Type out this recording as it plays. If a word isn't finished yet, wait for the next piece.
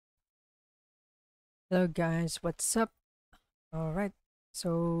Hello guys, what's up? Alright,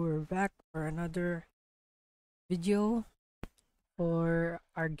 so we're back for another video for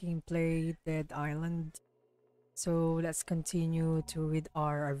our gameplay Dead Island. So let's continue with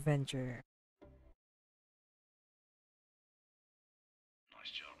our adventure.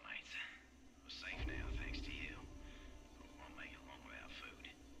 Nice job, mate. We're safe now, thanks to you. But we won't make it long without food.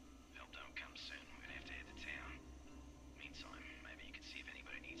 If help don't come soon, we're gonna have to head to town. Meantime, maybe you can see if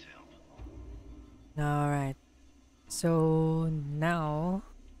anybody needs help. Alright, so now,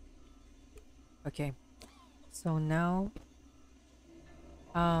 okay, so now,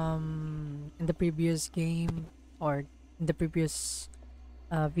 in the previous game or in the previous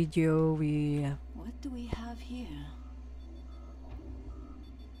video, What do we have here?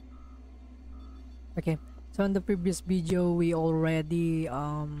 okay, so in the previous video, we already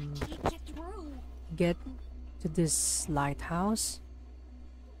Can't get through. get to this lighthouse.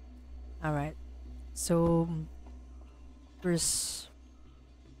 Alright, so first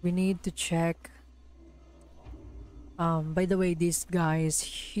we need to check. By the way, these guys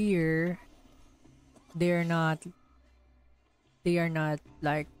here, they're not they are not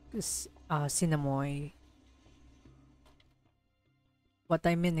like Sinamoy. What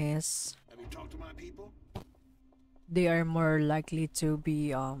I mean is Have you talked to my people? they are more likely to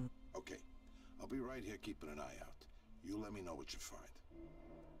be Okay. I'll be right here keeping an eye out. You let me know what you find.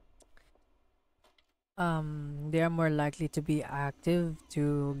 they are more likely to be active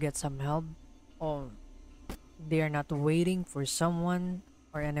to get some help, or they are not waiting for someone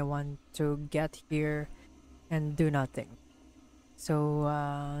or anyone to get here and do nothing. So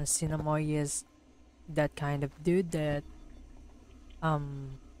Sinamoy is that kind of dude that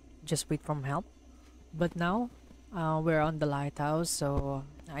um just wait from help. But now we're on the lighthouse, so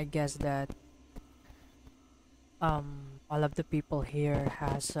I guess that all of the people here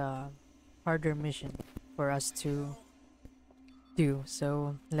has a harder mission for us to do.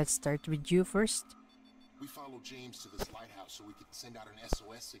 So let's start with you first. We followed James to this lighthouse so we could send out an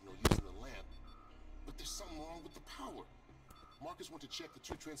SOS signal using the lamp. But there's something wrong with the power. Marcus went to check the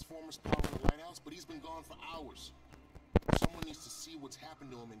two transformers powering the lighthouse, but he's been gone for hours. Someone needs to see what's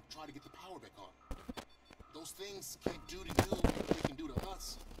happened to him and try to get the power back on. Those things can't do to you what they can do to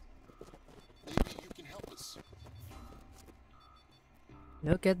us. Maybe you can help us.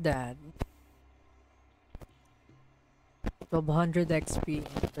 Look at that. 1200 XP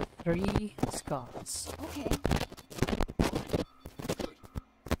for 3 skulls. Okay. Good.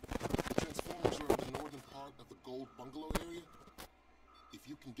 The transformers are in the northern part of the gold bungalow area. If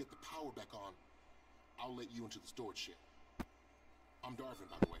you can get the power back on, I'll let you into the storage shed. I'm Darvin,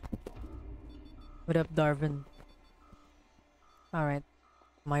 by the way. What up, Darwin? Alright.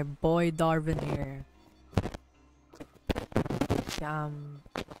 My boy Darwin here. Um,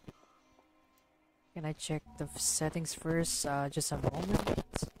 can I check the settings first? Just a moment.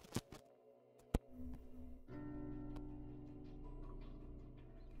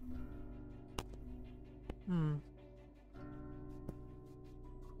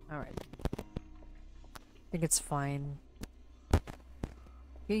 Alright. I think it's fine.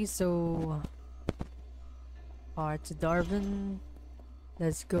 Okay, so to Darwin.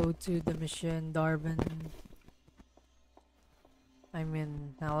 Let's go to the mission, Darwin. I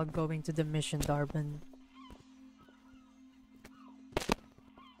mean, now going to the mission, Darwin.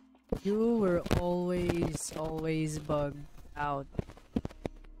 You were always bugged out.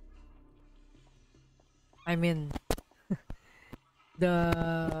 I mean,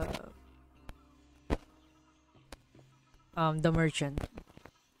 the the merchant.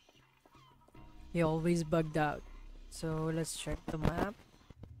 He always bugged out. So let's check the map.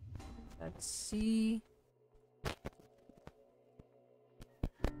 Let's see.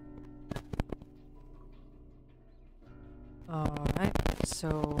 Alright,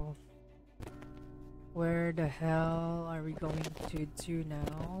 so where the hell are we going to do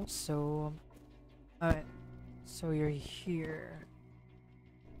now? So, alright, so you're here.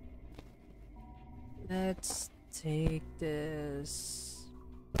 Let's take this.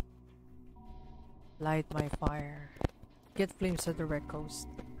 Light my fire. Get flames at the red coast.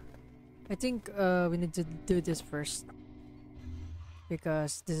 I think we need to do this first,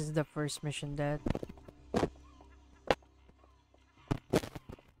 because this is the first mission that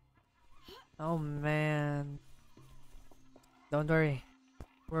oh man. Don't worry.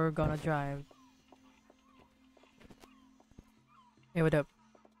 We're gonna drive. Hey, what up?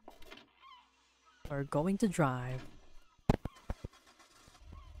 We're going to drive.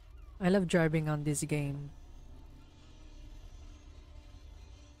 I love driving on this game.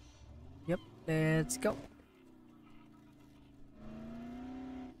 Yep, let's go.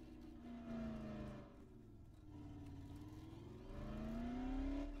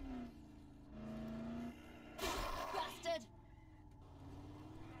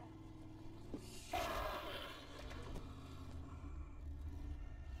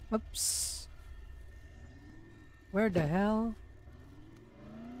 Oops. Where the hell?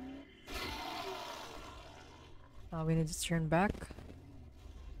 We need to turn back.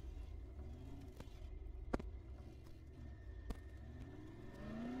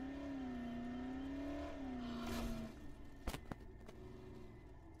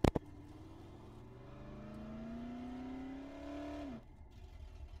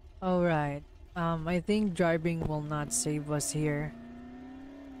 Alright. I think driving will not save us here.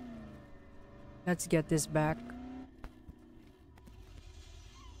 Let's get this back.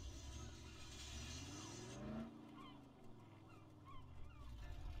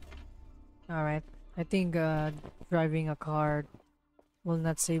 Alright. I think driving a car will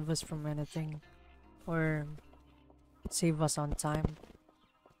not save us from anything. Or save us on time.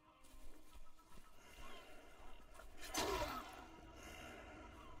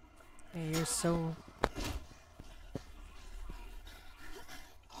 Hey, you're so...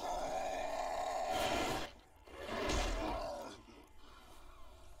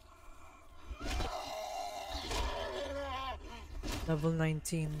 Level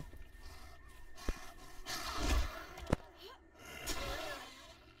 19.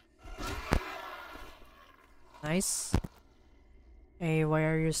 Nice. Hey, why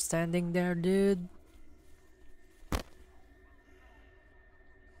are you standing there, dude?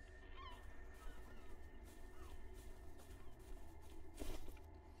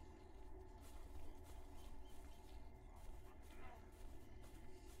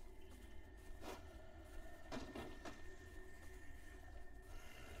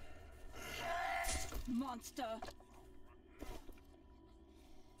 Monster!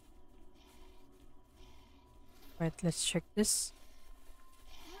 Right, let's check this.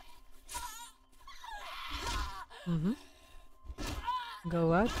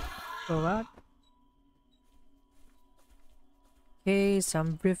 Go out. Go out. Okay,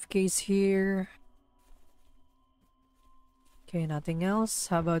 some briefcase here. Okay, nothing else.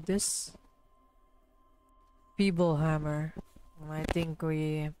 How about this? Feeble hammer. I think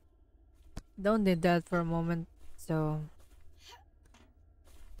we don't need that for a moment, so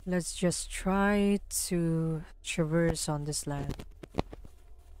let's just try to traverse on this land.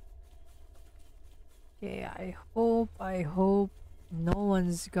 Okay, I hope no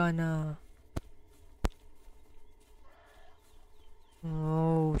one's gonna...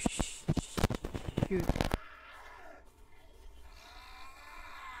 Oh, shoot.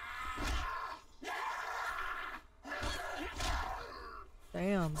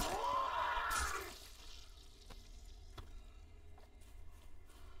 Damn.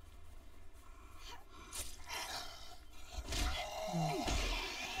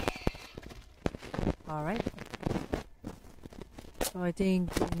 Alright. So I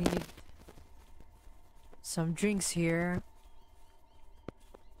think we need some drinks here.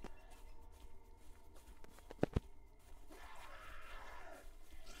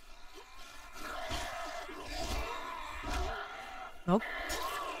 Nope.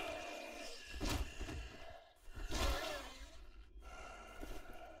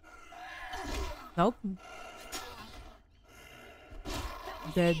 Nope.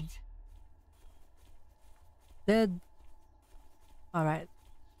 Dead. Dead. Alright.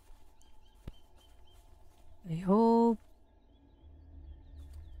 I hope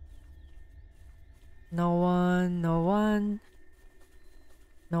no one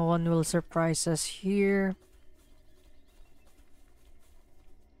will surprise us here.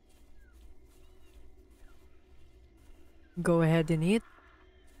 Go ahead and eat.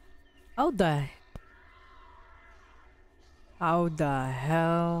 How the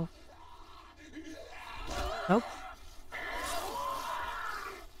hell? Nope.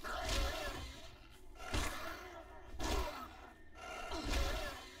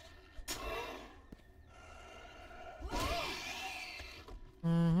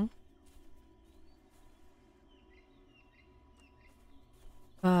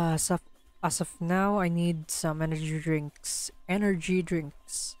 As of now, I need some energy drinks. Energy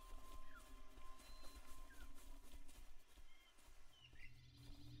drinks.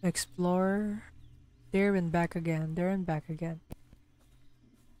 Explore. There and back again. There and back again.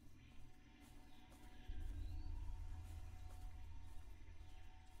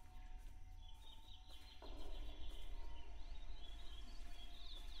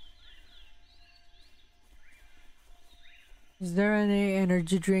 Is there any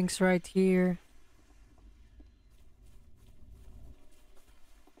energy drinks right here?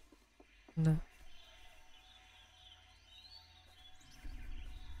 No.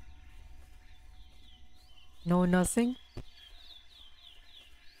 No, nothing?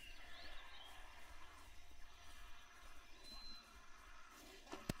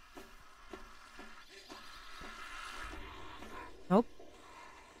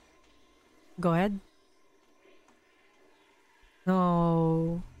 Go ahead.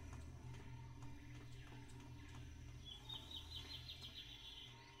 No.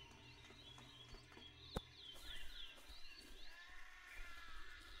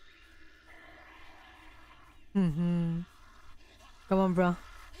 Mm-hmm. Come on, bro.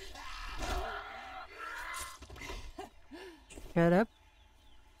 Shut up.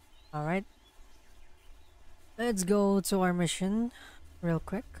 Alright. Let's go to our mission real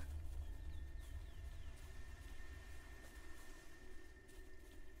quick.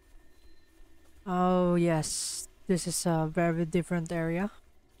 Oh, yes. This is a very different area.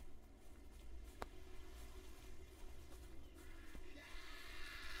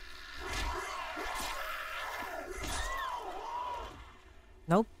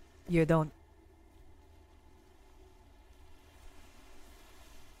 Nope, you don't.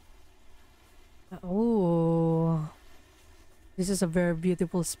 Oh, this is a very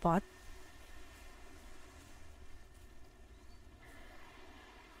beautiful spot.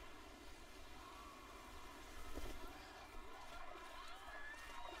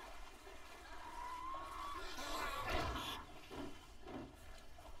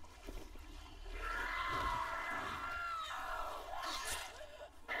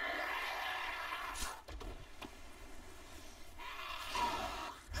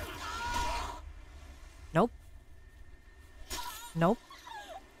 Nope. Nope.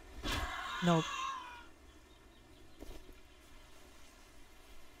 Nope.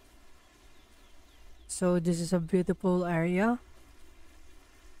 So this is a beautiful area.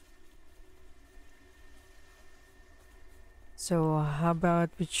 So how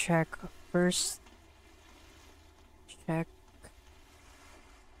about we check first? Check.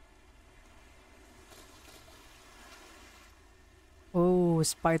 Oh,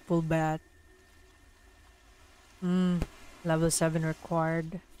 spiteful bat. Level 7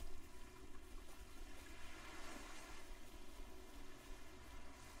 required.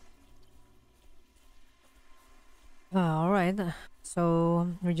 Alright, so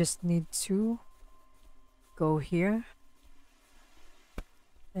we just need to go here.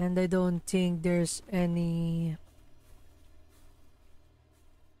 And I don't think there's anything.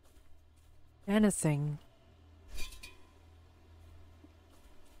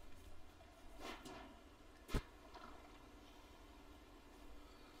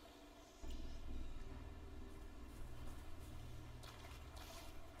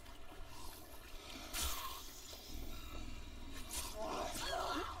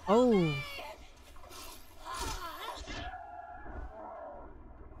 Oh.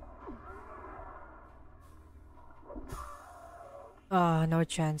 No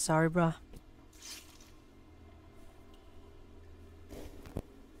chance. Sorry, bruh.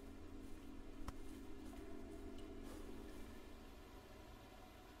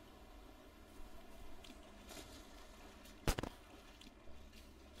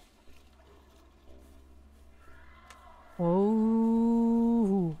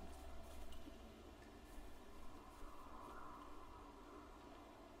 Oh.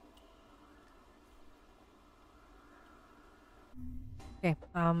 Okay,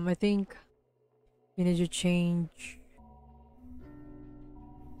 I think we need to change.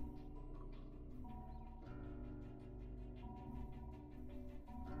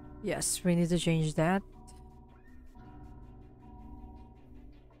 Yes, we need to change that.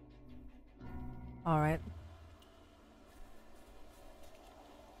 Alright.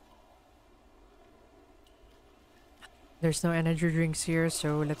 There's no energy drinks here,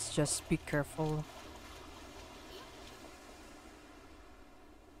 so let's just be careful.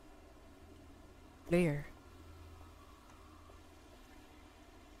 Player.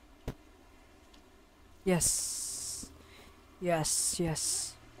 Yes. Yes,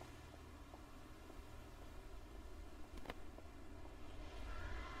 yes.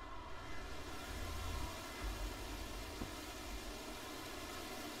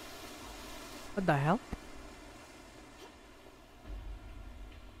 What the hell?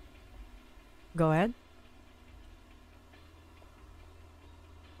 Go ahead.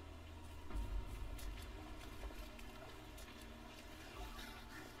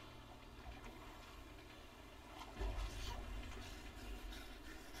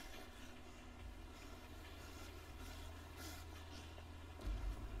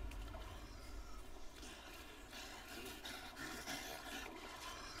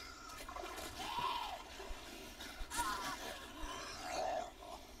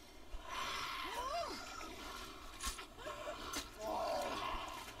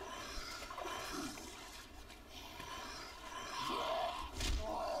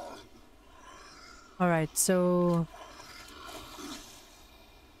 Alright, so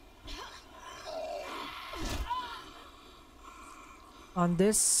On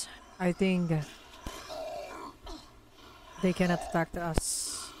this, I think they cannot attack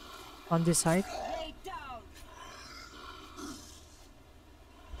us on this side. Lay down.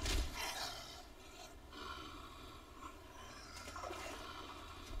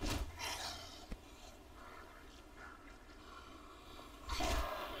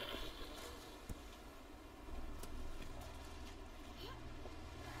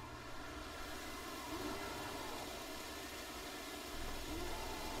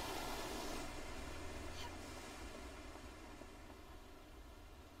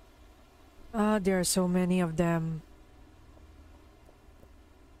 There are so many of them.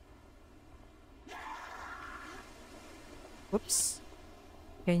 Oops.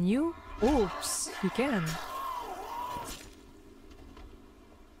 Can you? Oops, you can.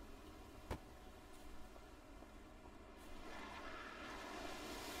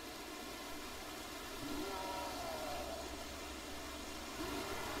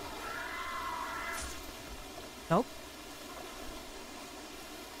 Nope.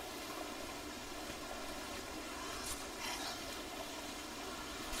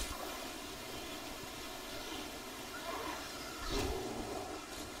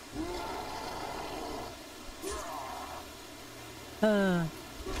 Uh.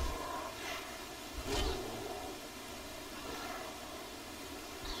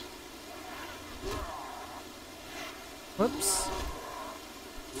 Whoops.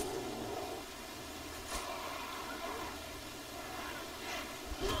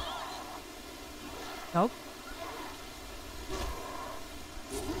 Nope.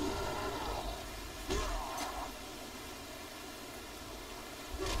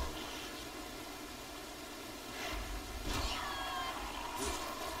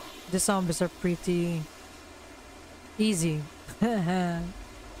 The zombies are pretty easy.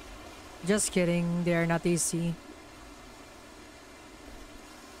 Just kidding, they are not easy.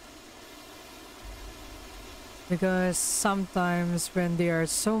 Because sometimes when there are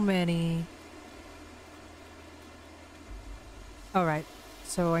so many... Alright,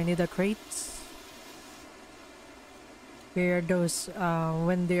 so I need a crate. Here are those,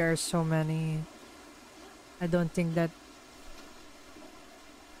 when there are so many, I don't think that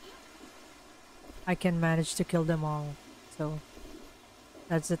I can manage to kill them all. So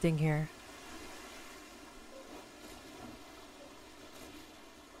that's the thing here.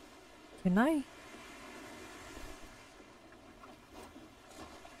 Can I?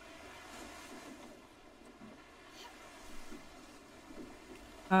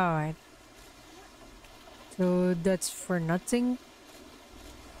 Alright. So that's for nothing.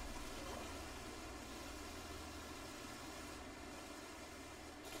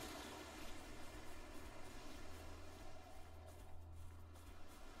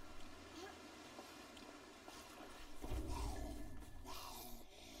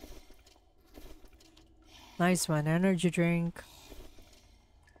 Nice one, energy drink.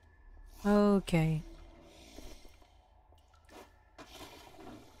 Okay.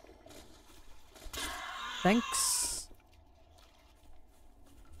 Thanks.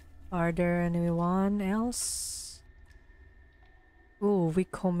 Are there anyone else? Ooh,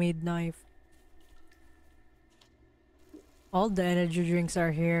 weak homemade knife. All the energy drinks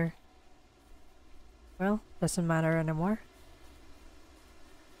are here. Well, doesn't matter anymore.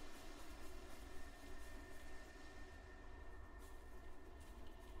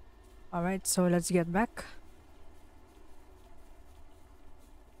 Alright, so let's get back.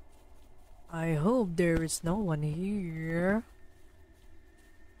 I hope there is no one here.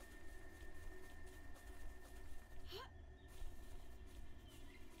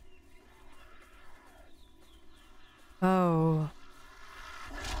 Oh.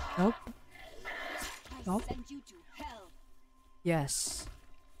 Nope. Nope. Send you to hell. Yes.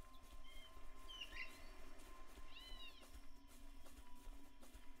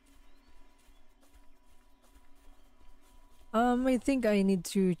 I think I need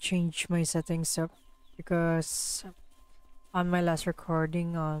to change my settings up because on my last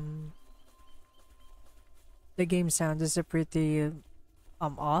recording, the game sound is a pretty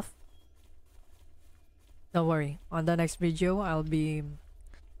off. Don't worry. On the next video, I'll be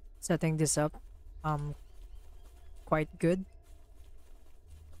setting this up quite good.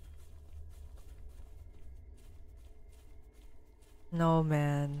 No,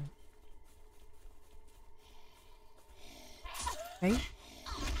 man. Hey.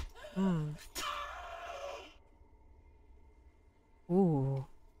 Ooh,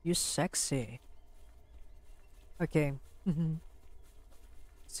 you sexy. Okay.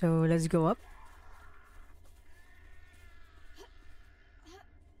 So let's go up.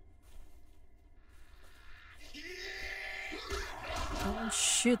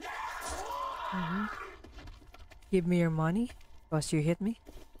 Shit. Give me your money, cause you hit me.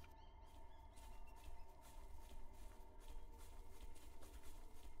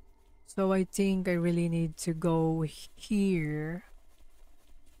 So I think I really need to go here.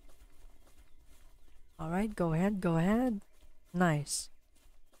 Alright, go ahead, go ahead. Nice.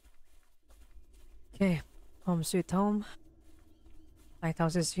 Okay, home sweet home.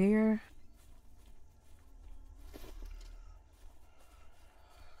 Lighthouse is here.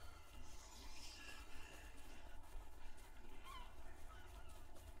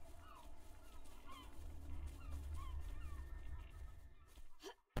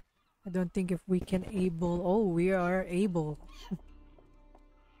 I don't think if we can able. Oh, we are able.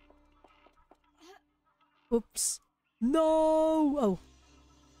 Oops. No! Oh.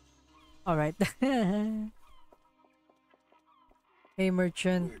 Alright. Hey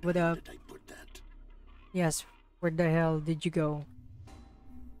merchant, what up? Did I put that? Yes, where the hell did you go?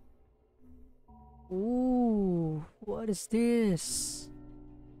 Ooh, what is this?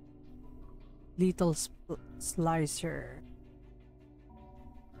 Little slicer.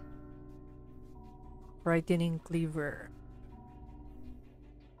 Brightening cleaver.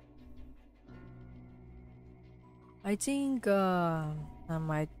 I think I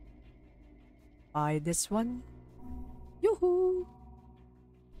might buy this one. Yoo-hoo!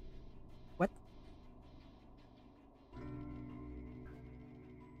 What?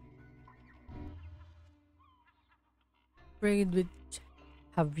 Trade with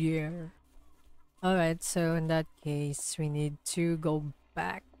Javier. Alright, so in that case, we need to go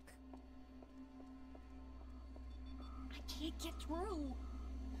back. I can't get through.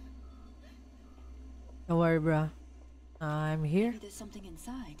 Don't worry, bruh. I'm here. Maybe there's something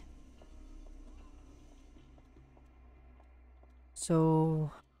inside.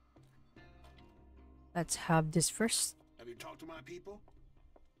 So let's have this first. Have you talked to my people?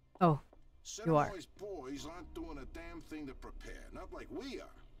 Oh, you are. Senimoy's boys aren't doing a damn thing to prepare. Not like we are.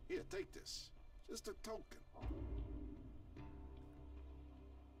 Here, take this. Just a token.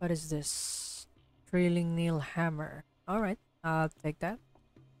 What is this? Trailing nail hammer. Alright, I'll take that.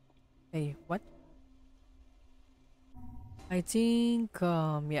 Hey, what? I think,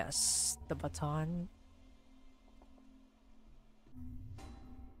 yes, the baton.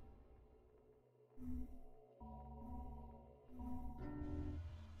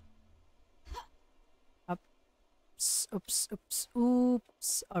 Oops, oops, oops,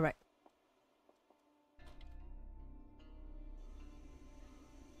 oops. Alright.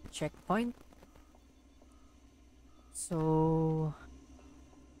 Checkpoint. So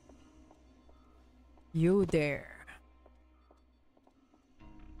you there.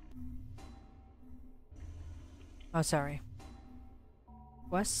 Oh, sorry.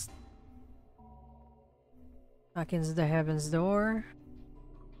 Quest. Knock into the heaven's door.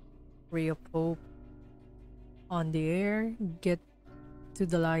 Ray of hope on the air. Get to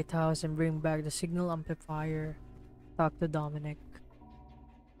the lighthouse and bring back the signal amplifier. Talk to Dominic.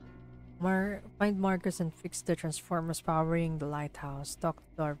 Find Marcus and fix the transformers powering the lighthouse. Talk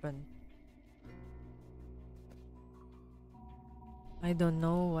to Darvin. I don't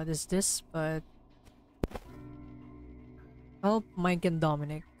know what is this, but help Mike and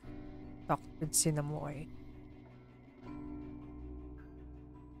Dominic. Talk with Cinemoy.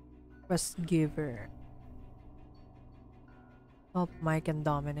 Quest giver. Help Mike and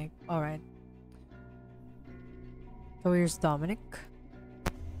Dominic. Alright. So here's Dominic.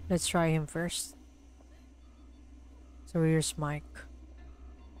 Let's try him first. So here's Mike.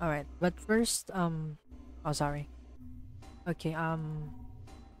 Alright, but first, oh sorry. Okay, I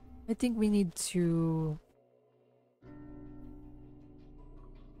think we need to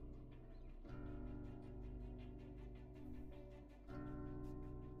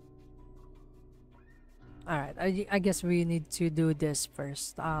Alright, I guess we need to do this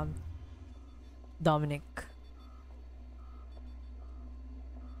first. Dominic.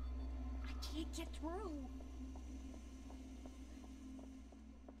 I can't get through.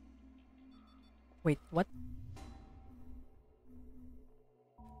 Wait, what?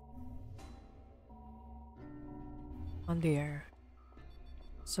 On the air.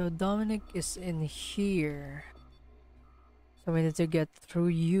 So Dominic is in here. So we need to get through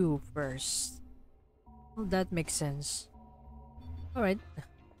you first. Well, that makes sense. Alright,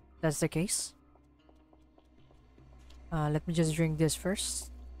 that's the case. Let me just drink this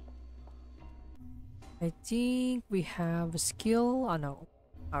first. I think we have a skill. Oh no.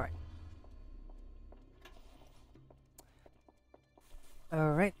 Alright.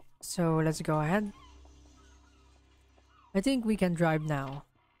 Alright, so let's go ahead. I think we can drive now.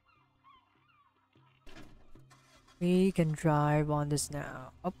 We can drive on this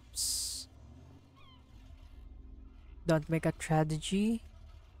now. Oops. Don't make a tragedy.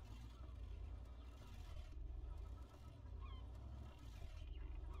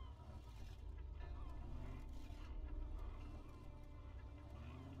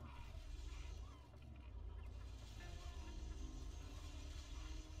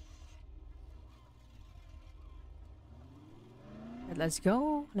 Let's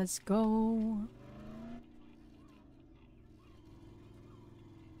go. Let's go.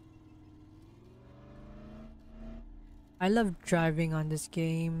 I love driving on this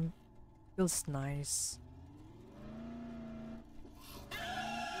game. Feels nice. Now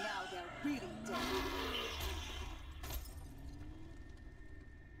they're really dead.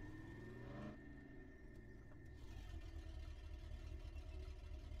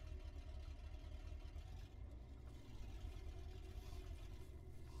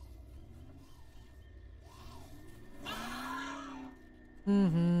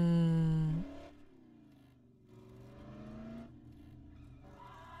 Mm-hmm.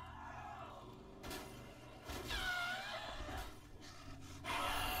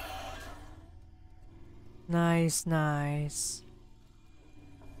 Nice, nice.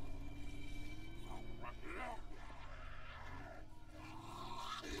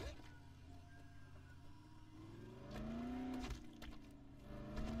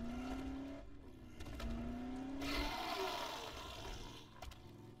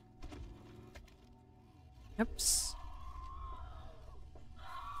 Oops.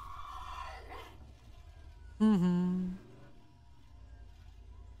 Mm-hmm.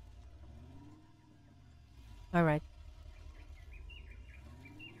 All right.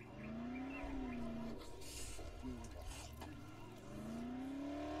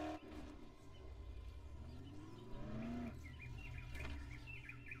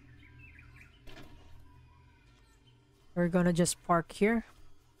 We're gonna just park here.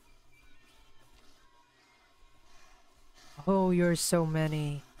 Oh, you're so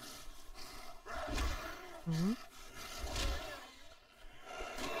many. Mhm.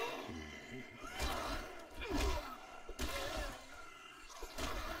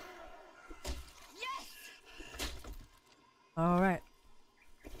 All right.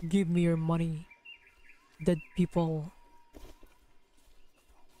 Give me your money, dead people.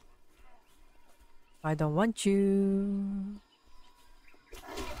 I don't want you.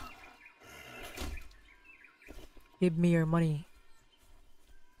 Give me your money.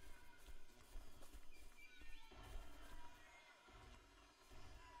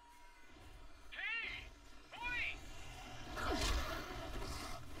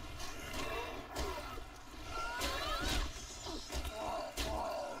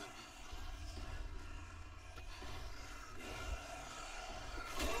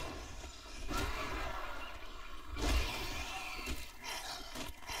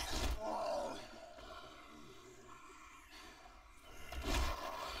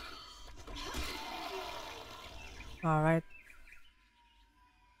 All right.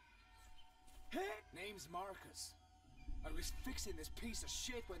 Name's Marcus. I was fixing this piece of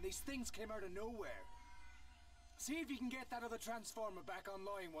shit when these things came out of nowhere. See if you can get that other transformer back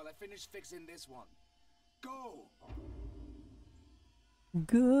online while I finish fixing this one. Go!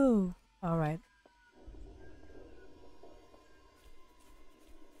 Go. All right.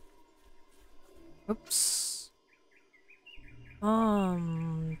 Oops.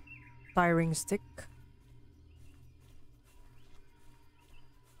 Firing stick.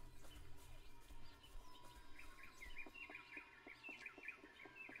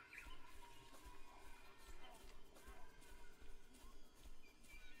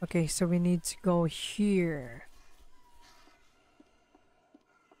 Okay, so we need to go here.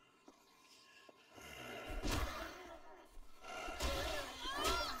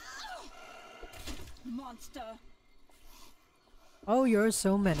 Monster. Oh, you're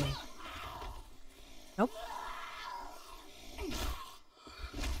so many. Nope.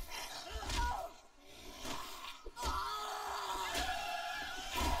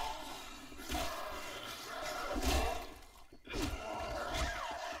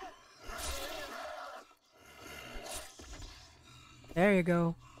 There you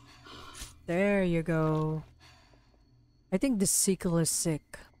go. There you go. I think the sequel is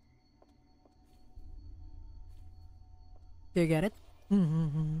sick. Do you get it?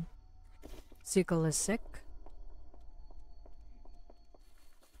 Mm-hmm. Sequel is sick.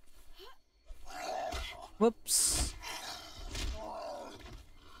 Whoops.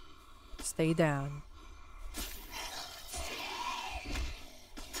 Stay down.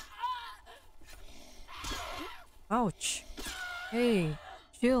 Ouch. Hey,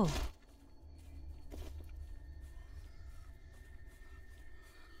 chill.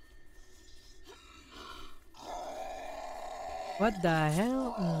 What the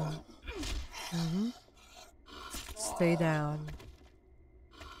hell? Stay down.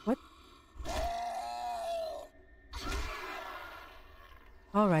 What?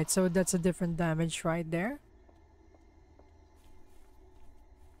 Alright, so that's a different damage right there.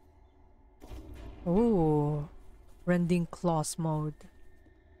 Ooh. Rending claws mode.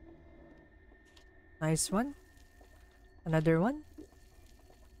 Nice one. Another one.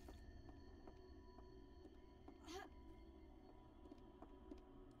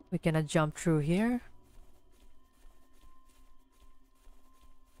 We cannot jump through here.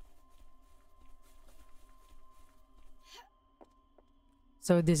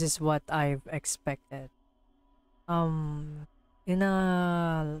 So this is what I've expected. In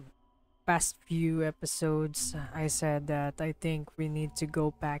a past few episodes, I said that I think we need to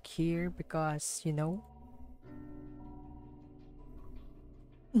go back here because, you know,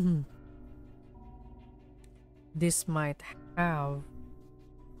 this might have.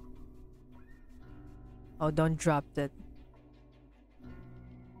 Oh, don't drop that.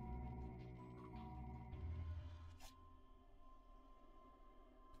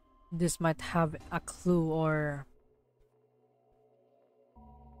 This might have a clue or.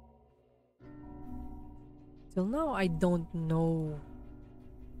 Till now, I don't know.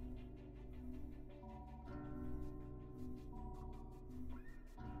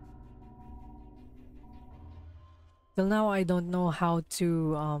 Till now, I don't know how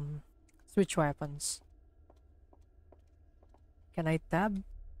to switch weapons. Can I tab?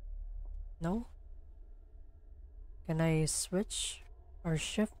 No. Can I switch or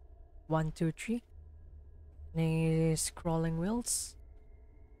shift? 1, 2, 3. Any scrolling wheels?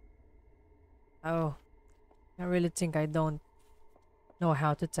 Oh. I really think I don't know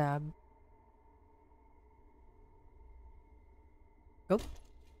how to tab. Go.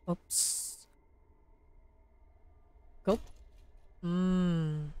 Oops. Go.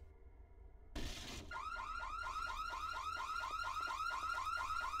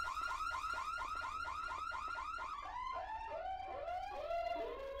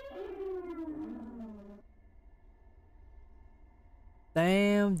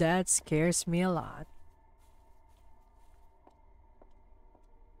 Damn, that scares me a lot.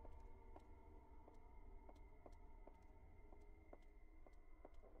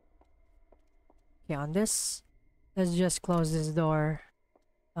 Okay, on this, let's just close this door.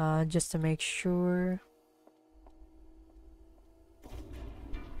 Just to make sure.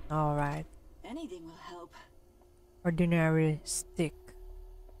 Alright. Anything will help. Ordinary stick.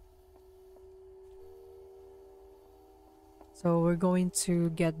 So we're going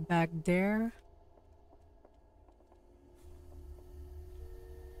to get back there.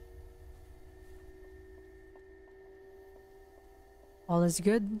 All is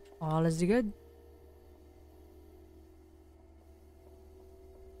good. All is good.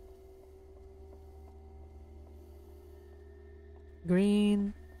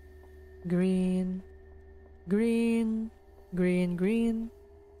 Green. Green. Green. Green. Green.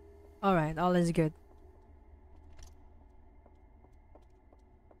 Alright, all is good.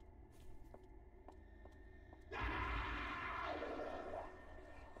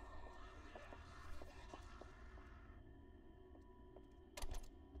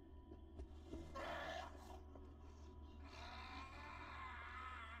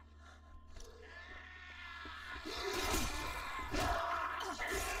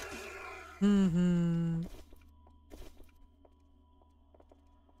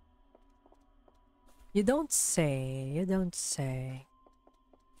 You don't say, you don't say.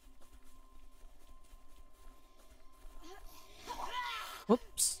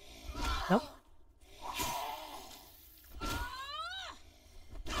 Oops. Nope.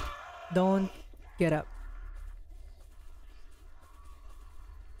 Don't get up.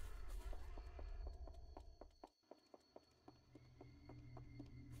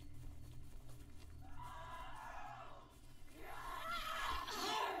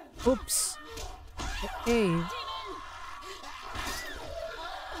 Oops. Hey.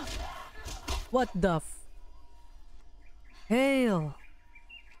 What the f? Hail.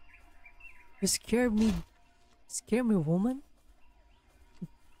 You scared me. Scare me, woman.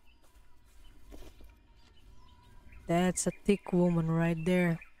 That's a thick woman right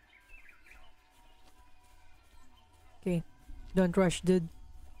there. Okay. Don't rush, dude.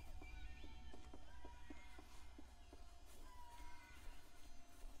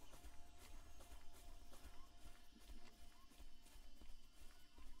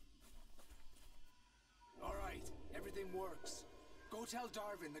 Works. Go tell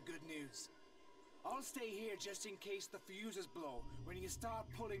Darwin the good news. I'll stay here just in case the fuses blow when you start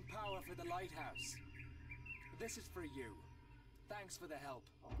pulling power for the lighthouse. This is for you. Thanks for the help.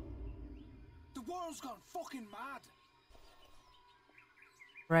 The world's gone fucking mad.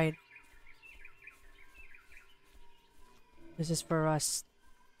 Right. This is for us.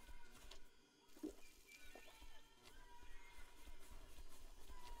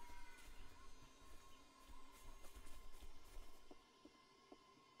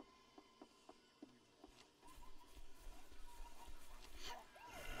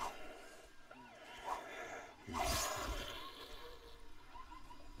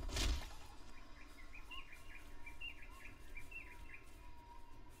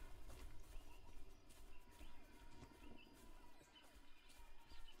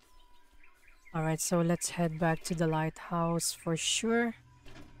 Alright, so let's head back to the lighthouse for sure.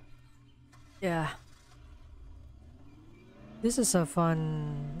 Yeah. This is a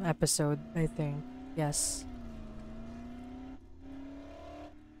fun episode, I think. Yes.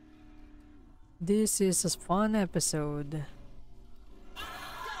 This is a fun episode.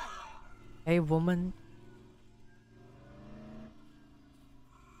 Hey, woman.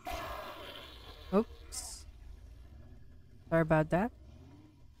 Oops. Sorry about that.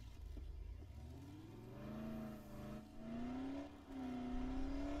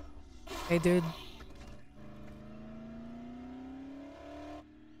 Hey, dude.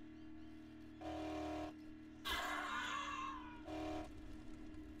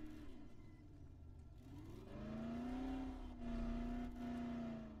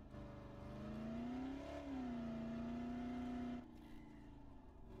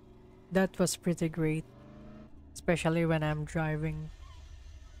 That was pretty great, especially when I'm driving.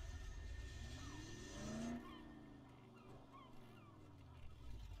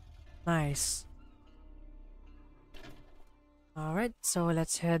 Nice. Alright, so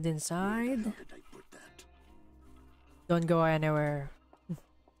let's head inside. How did I put that? Don't go anywhere.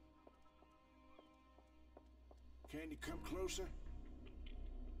 Can you come closer?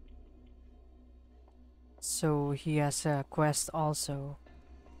 So he has a quest also.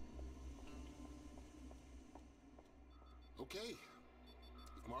 Okay.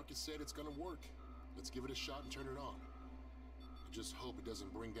 If Marcus said it's gonna work, let's give it a shot and turn it on. I just hope it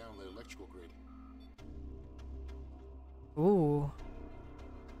doesn't bring down the electrical grid. Ooh.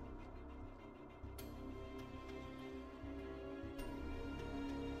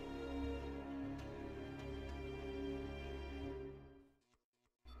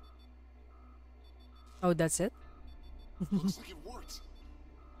 Oh, that's it? Looks like it worked.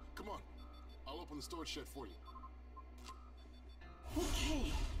 Come on. I'll open the storage shed for you. Okay.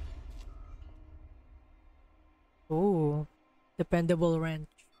 Ooh. Dependable wrench.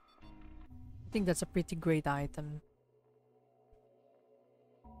 I think that's a pretty great item.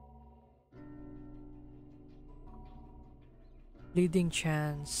 Bleeding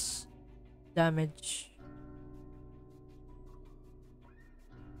chance. Damage.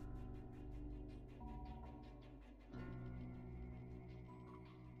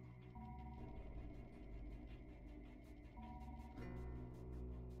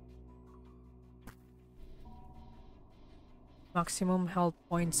 Maximum health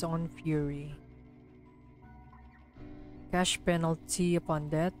points on Fury. Cash penalty upon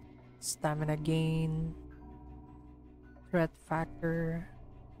death. Stamina gain. Threat factor.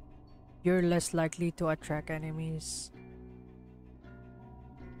 You're less likely to attract enemies.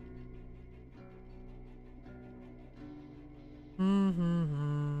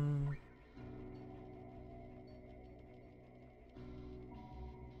 Mm-hmm.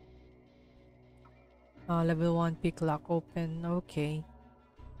 Level 1 pick lock open. Okay.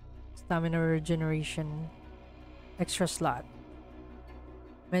 Stamina regeneration. Extra slot.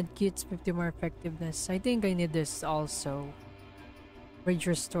 Medkits 50 more effectiveness. I think I need this also. Rage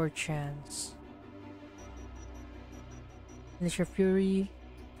restore chance. Unleash your fury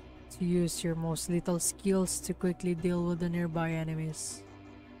to use your most lethal skills to quickly deal with the nearby enemies.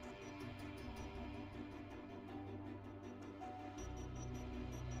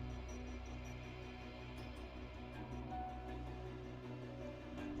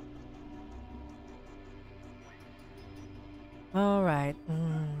 Alright.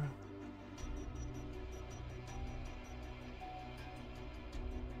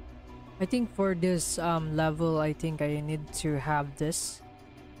 I think for this level, I think I need to have this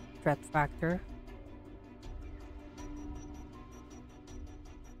threat factor.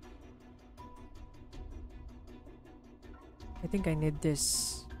 I think I need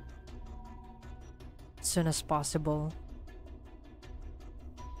this as soon as possible.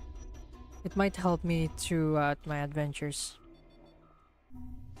 It might help me throughout my adventures.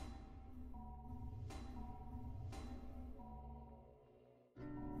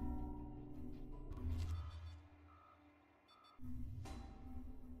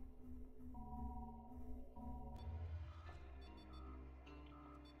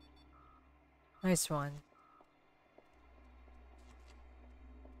 Nice one.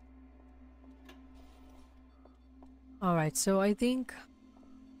 Alright, so I think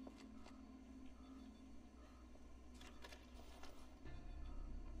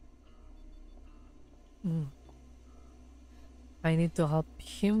I need to help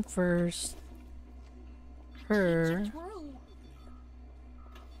him first. Her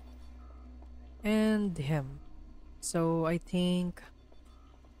and him. So I think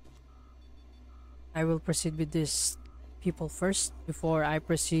I will proceed with this people first before I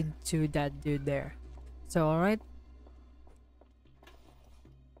proceed to that dude there. So alright.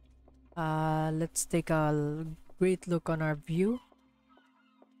 Let's take a great look on our view.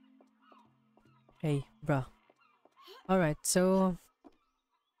 Hey, bruh. Alright, so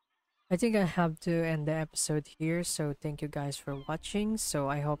I think I have to end the episode here. So thank you guys for watching. So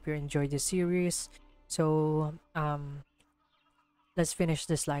I hope you enjoyed the series. So let's finish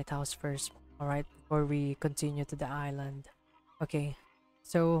this lighthouse first, alright, before we continue to the island. Okay,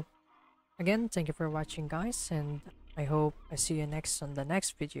 so again, thank you for watching, guys, and I hope I see you next on the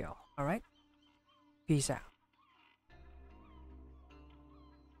next video. Alright, peace out.